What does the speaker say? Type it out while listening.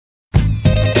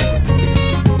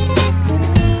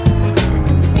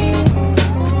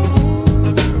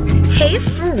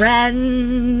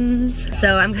friends.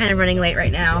 So I'm kind of running late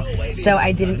right now, so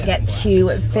I didn't get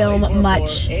to film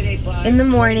much in the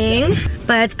morning,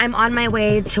 but I'm on my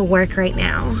way to work right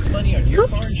now.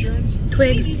 Oops,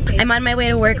 twigs. I'm on my way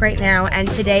to work right now, and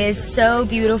today is so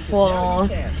beautiful.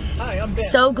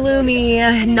 So gloomy,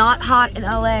 not hot in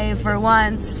LA for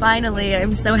once, finally.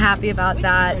 I'm so happy about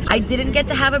that. I didn't get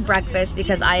to have a breakfast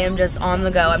because I am just on the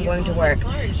go. I'm going to work.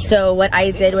 So what I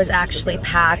did was actually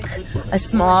pack a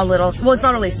small little, well, it's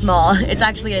not really small, it's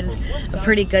actually a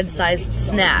pretty good sized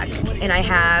snack. And I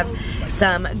have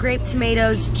some grape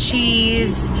tomatoes,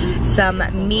 cheese,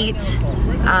 some meat,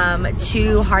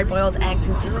 2 hard-boiled eggs,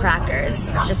 and some crackers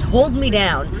to just hold me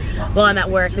down while I'm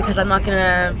at work, because I'm not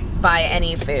gonna buy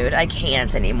any food. I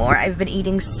can't anymore. I've been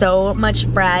eating so much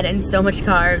bread and so much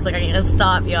carbs, like I need to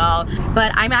stop, y'all.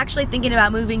 But I'm actually thinking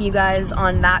about moving you guys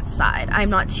on that side.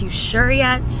 I'm not too sure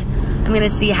yet. I'm gonna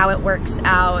see how it works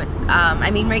out.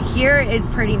 I mean, right here is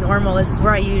pretty normal. This is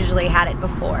where I usually had it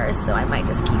before, so I might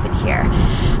just keep it here.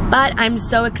 But I'm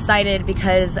so excited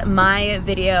because my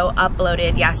video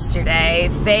uploaded yesterday.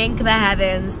 Thank the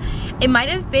heavens. It might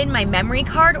have been my memory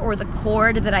card or the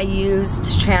cord that I used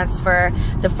to transfer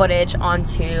the footage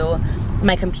onto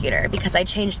my computer, because I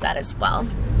changed that as well.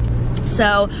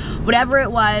 So whatever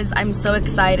it was, I'm so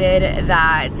excited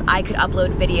that I could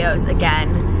upload videos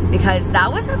again, because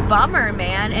that was a bummer,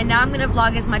 man. And now I'm gonna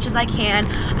vlog as much as I can.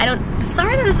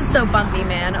 Sorry that this is so bumpy,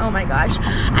 man. Oh my gosh.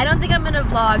 I don't think I'm gonna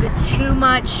vlog too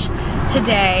much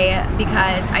today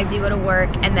because I do go to work,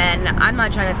 and then I'm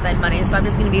not trying to spend money, so I'm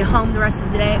just gonna be home the rest of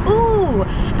the day. Ooh,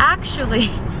 actually,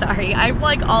 sorry, I'm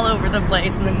like all over the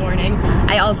place in the morning.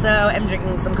 I also am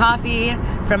drinking some coffee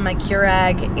from my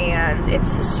Keurig, and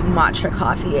it's Sumatra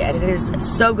coffee, and it is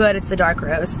so good. It's the dark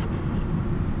roast.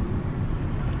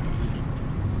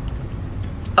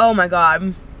 Oh my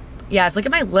god. Yes, look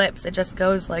at my lips. It just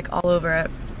goes like all over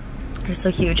it. They're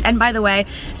so huge. And by the way,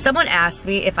 someone asked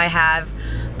me if I have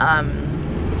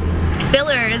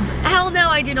fillers. Hell no,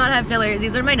 I do not have fillers.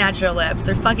 These are my natural lips.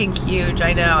 They're fucking huge.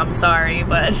 I know, I'm sorry,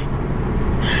 but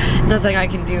nothing I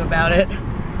can do about it.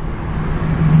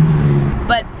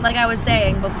 But like I was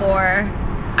saying before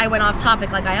I went off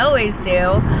topic like I always do,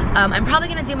 I'm probably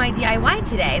gonna do my DIY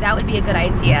today. That would be a good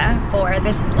idea for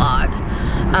this vlog.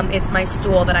 It's my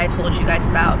stool that I told you guys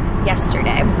about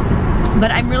yesterday.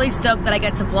 But I'm really stoked that I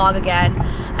get to vlog again.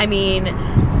 I mean,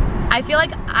 I feel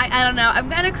like, I don't know, I'm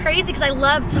kind of crazy because I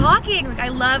love talking. Like, I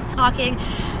love talking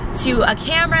to a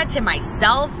camera, to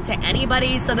myself, to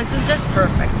anybody. So this is just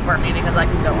perfect for me because I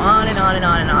can go on and on and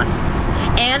on and on.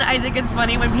 And I think it's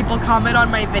funny when people comment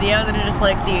on my videos and are just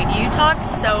like, dude, you talk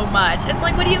so much. It's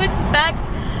like, what do you expect?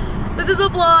 This is a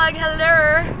vlog,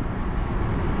 hello.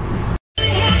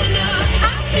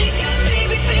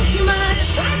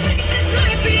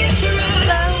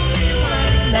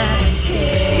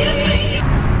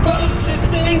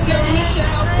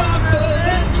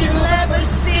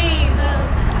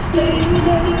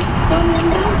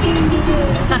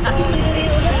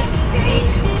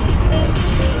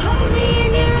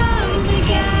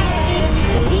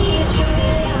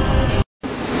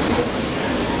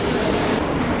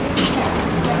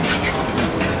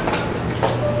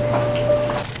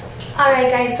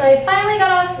 Alright guys, so I finally got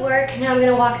off work. Now I'm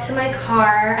gonna walk to my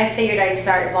car. I figured I'd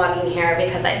start vlogging here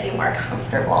because I'd be more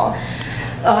comfortable.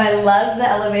 Oh, I love the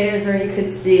elevators where you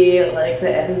could see like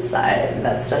the inside.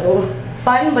 That's so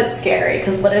fun but scary,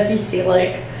 because what if you see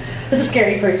like, there's a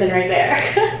scary person right there.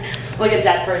 Like a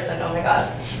dead person, oh my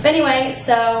god. But anyway,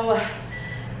 so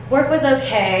work was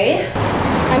okay.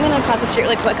 I'm gonna cross the street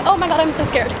really quick. Oh my god, I'm so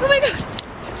scared. Oh my god.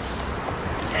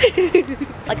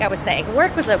 Like I was saying,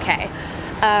 work was okay.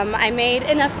 I made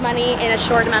enough money in a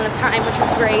short amount of time, which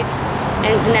was great.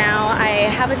 And now I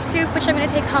have a soup, which I'm gonna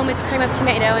take home. It's cream of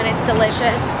tomato and it's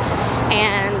delicious.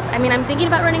 And I mean, I'm thinking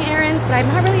about running errands, but I'm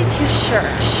not really too sure.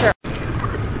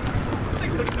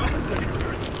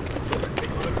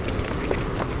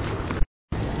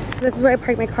 So this is where I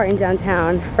park my car in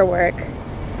downtown for work.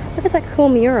 Look at that cool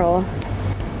mural.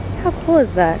 How cool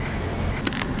is that?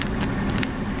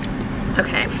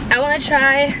 Okay, I wanna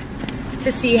try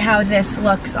to see how this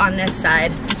looks on this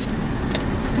side.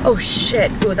 Oh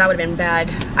shit, ooh, that would've been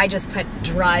bad. I just put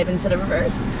drive instead of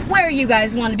reverse. Where you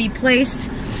guys want to be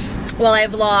placed while I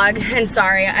vlog. And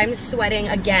sorry, I'm sweating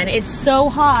again. It's so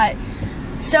hot.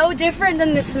 So different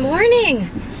than this morning.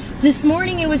 This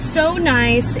morning it was so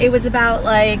nice. It was about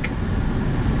like,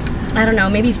 I don't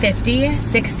know, maybe 50,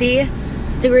 60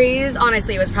 degrees.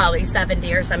 Honestly, it was probably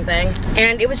 70 or something.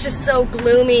 And it was just so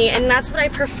gloomy, and that's what I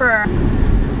prefer.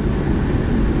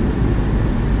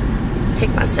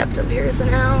 Take my septum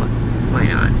piercing out. Why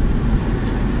not?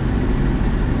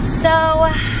 So,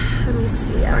 let me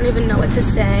see. I don't even know what to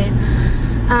say.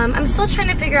 I'm still trying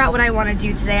to figure out what I want to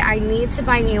do today. I need to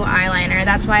buy new eyeliner.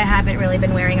 That's why I haven't really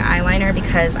been wearing eyeliner,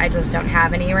 because I just don't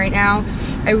have any right now.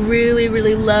 I really,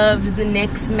 really love the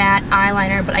NYX matte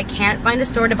eyeliner, but I can't find a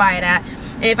store to buy it at.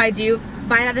 And if I do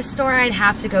buy it at a store, I'd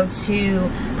have to go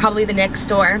to probably the NYX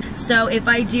store. So if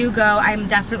I do go, I'm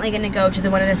definitely going to go to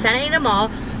the one in the Santa Ana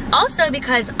Mall. Also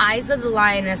because Isa the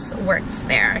Lioness works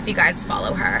there, if you guys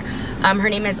follow her. Her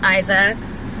name is Isa.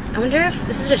 I wonder if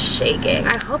this is just shaking.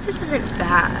 I hope this isn't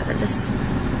bad.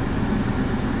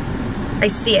 I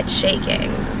see it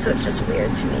shaking, so it's just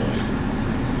weird to me.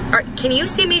 Can you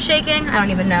see me shaking? I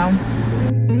don't even know.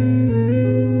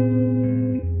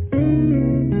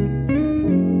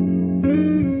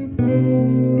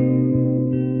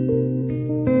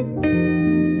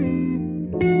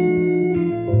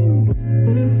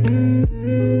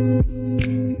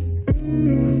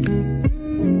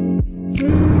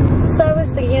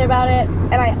 About it,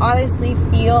 and I honestly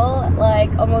feel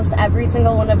like almost every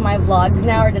single one of my vlogs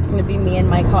now are just going to be me in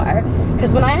my car,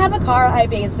 because when I have a car, I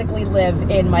basically live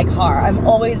in my car. I'm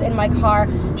always in my car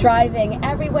driving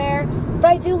everywhere, but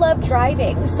I do love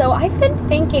driving. So I've been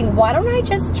thinking, why don't I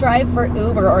just drive for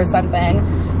Uber or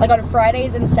something, like on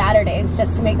Fridays and Saturdays,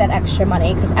 just to make that extra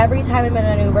money? Because every time I'm in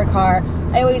an Uber car,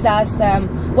 I always ask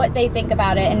them what they think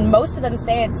about it, and most of them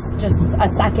say it's just a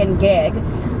second gig,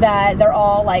 that they're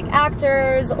all like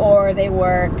actors, or they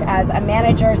work as a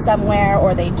manager somewhere,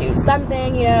 or they do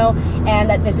something, you know, and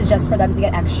that this is just for them to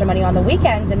get extra money on the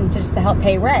weekends and just to help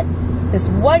pay rent. This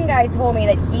one guy told me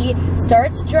that he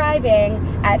starts driving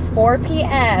at 4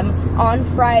 p.m. on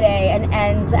Friday and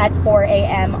ends at 4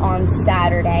 a.m. on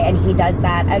Saturday, and he does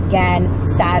that again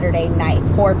Saturday night,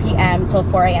 4 p.m. till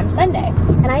 4 a.m. Sunday.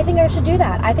 And I think I should do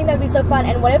that. I think that would be so fun.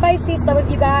 And what if I see some of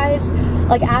you guys,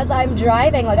 like as I'm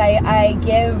driving, like I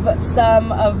give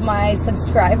some of my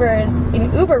subscribers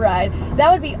an Uber ride?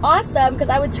 That would be awesome, because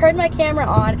I would turn my camera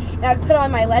on and I would put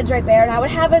on my ledge right there, and I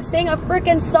would have us sing a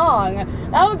freaking song.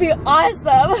 That would be awesome.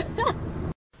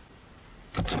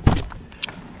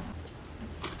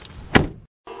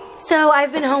 So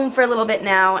I've been home for a little bit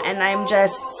now, and I'm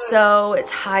just so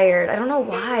tired. I don't know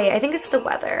why. I think it's the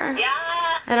weather.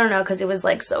 I don't know, because it was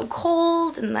like so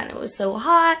cold, and then it was so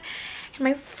hot, and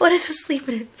my foot is asleep,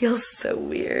 and it feels so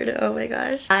weird. Oh my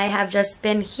gosh. I have just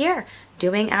been here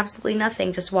doing absolutely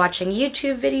nothing, just watching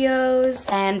YouTube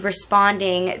videos and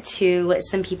responding to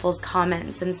some people's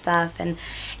comments and stuff. And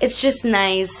it's just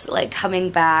nice, like,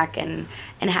 coming back and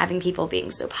having people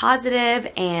being so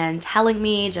positive and telling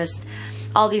me just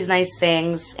all these nice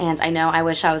things. And I know I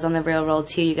wish I was on the real world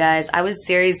too, you guys. I was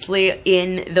seriously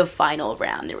in the final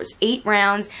round. There was 8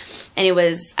 rounds, and it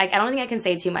was, I don't think I can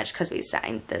say too much because we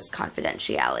signed this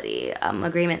confidentiality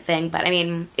agreement thing, but I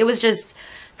mean, it was just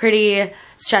pretty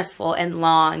stressful and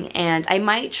long, and I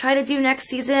might try to do next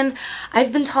season.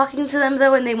 I've been talking to them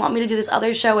though, and they want me to do this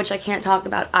other show, which I can't talk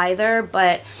about either,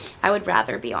 but I would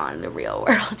rather be on the real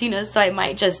world, you know, so I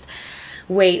might just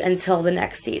wait until the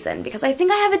next season, because I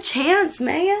think I have a chance,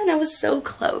 man. I was so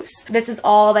close. This is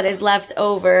all that is left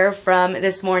over from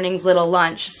this morning's little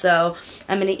lunch, so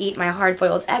I'm gonna eat my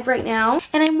hard-boiled egg right now,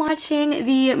 and I'm watching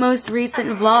the most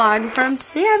recent vlog from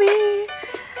Sammy.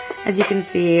 As you can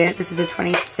see, this is the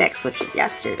 26th, which is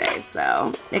yesterday,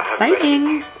 so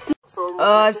exciting.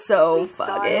 So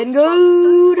fucking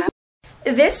good.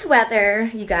 This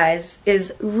weather, you guys,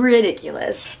 is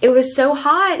ridiculous. It was so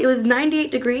hot. It was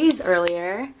 98 degrees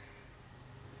earlier.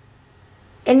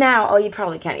 And now, oh, you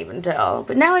probably can't even tell,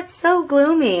 but now it's so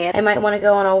gloomy. I might want to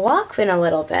go on a walk in a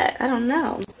little bit. I don't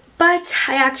know. But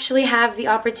I actually have the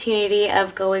opportunity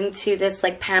of going to this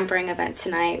like pampering event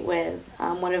tonight with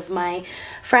one of my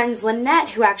friends, Lynette,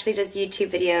 who actually does YouTube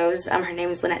videos. Her name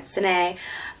is Lynette Sine.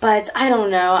 But I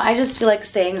don't know, I just feel like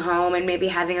staying home and maybe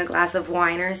having a glass of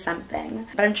wine or something.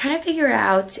 But I'm trying to figure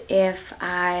out if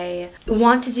I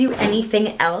want to do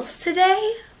anything else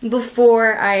today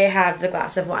before I have the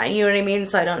glass of wine, you know what I mean?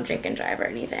 So I don't drink and drive or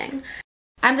anything.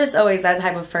 I'm just always that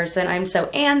type of person. I'm so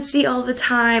antsy all the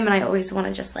time, and I always want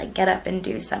to just like get up and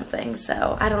do something.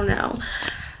 So I don't know.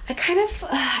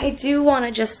 I do want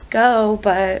to just go,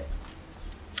 but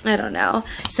I don't know.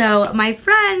 So my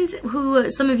friend, who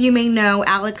some of you may know,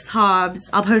 Alex Hobbs,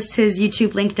 I'll post his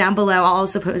YouTube link down below. I'll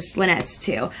also post Lynette's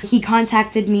too. He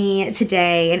contacted me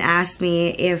today and asked me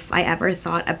if I ever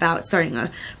thought about starting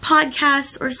a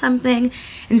podcast or something.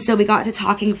 And so we got to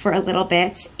talking for a little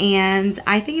bit, and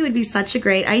I think it would be such a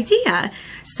great idea.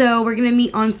 So we're gonna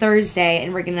meet on Thursday,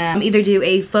 and we're gonna either do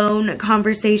a phone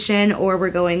conversation or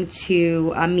we're going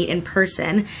to meet in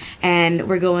person, and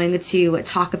we're going to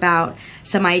talk about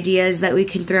some ideas that we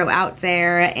can throw out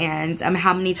there, and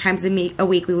how many times a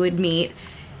week we would meet.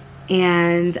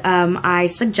 And I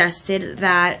suggested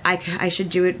that I should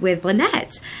do it with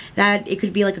Lynette, that it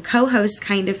could be like a co-host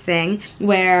kind of thing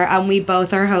where we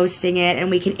both are hosting it and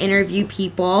we can interview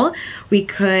people. We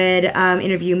could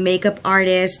interview makeup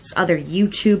artists, other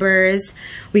YouTubers.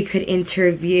 We could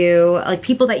interview like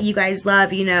people that you guys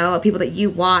love, you know, people that you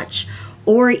watch,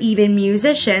 or even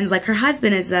musicians. Like her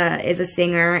husband is a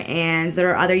singer, and there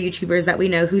are other YouTubers that we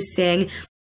know who sing.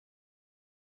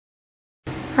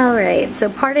 Alright, so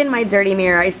pardon my dirty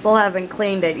mirror, I still haven't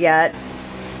cleaned it yet.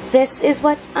 This is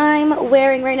what I'm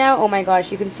wearing right now. Oh my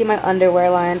gosh, you can see my underwear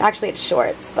line. Actually, it's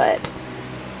shorts, but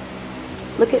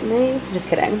look at me. Just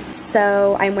kidding.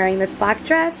 So I'm wearing this black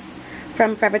dress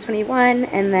from Forever 21,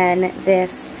 and then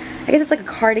this, I guess it's like a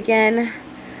cardigan.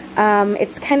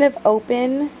 It's kind of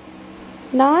open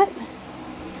knot,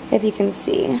 if you can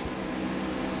see.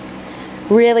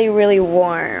 Really, really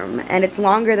warm, and it's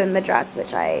longer than the dress,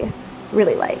 which I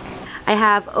really like. I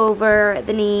have over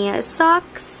the knee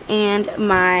socks and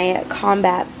my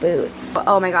combat boots.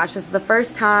 Oh my gosh, this is the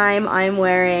first time I'm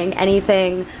wearing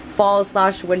anything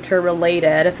fall/winter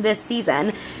related this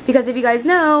season, because if you guys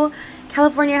know,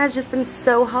 California has just been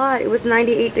so hot. It was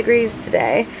 98 degrees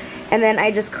today, and then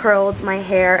I just curled my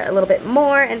hair a little bit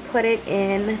more and put it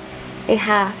in a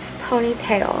half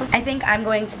ponytail. I think I'm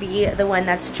going to be the one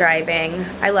that's driving.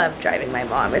 I love driving my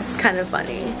mom. It's kind of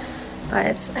funny.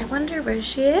 But I wonder where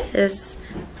she is.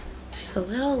 She's a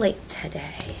little late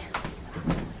today.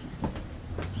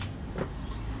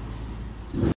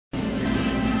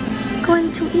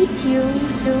 Going to eat you.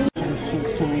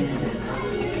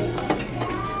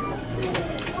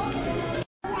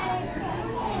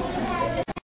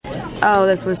 Oh,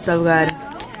 this was so good.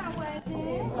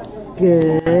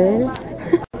 Good.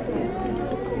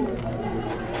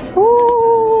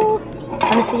 Ooh.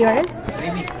 Wanna see yours?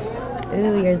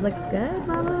 Ooh, yours looks good,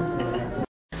 Mama.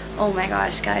 Oh my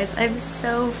gosh, guys, I'm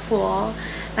so full.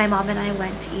 My mom and I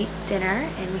went to eat dinner,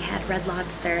 and we had Red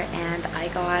Lobster, and I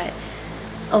got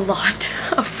a lot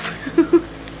of food.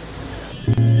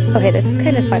 Okay, this is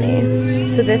kind of funny.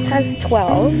 So this has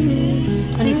 12,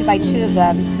 and if you buy 2 of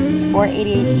them, it's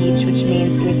 $4.88 each, which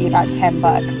means it would be about 10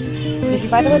 bucks. But if you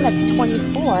buy the one that's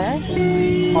 24,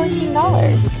 it's $14.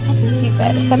 That's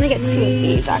stupid. So I'm gonna get 2 of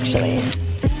these, actually.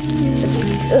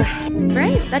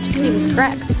 Right? That just seems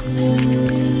correct.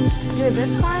 Either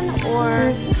this one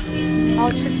or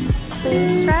Ultra Clean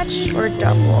Stretch or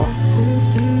Double.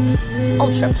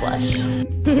 Ultra Plush.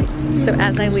 So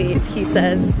as I leave, he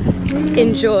says,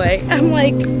 enjoy. I'm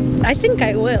like, I think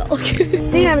I will.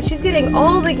 Damn, she's getting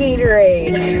all the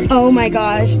Gatorade. Oh my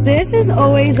gosh, this is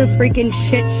always a freaking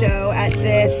shit show at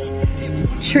this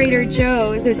Trader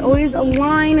Joe's. There's always a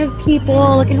line of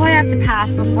people. Look at who I have to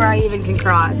pass before I even can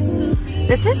cross.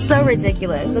 This is so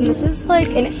ridiculous, and this is like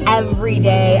an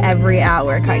everyday, every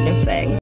hour kind of thing.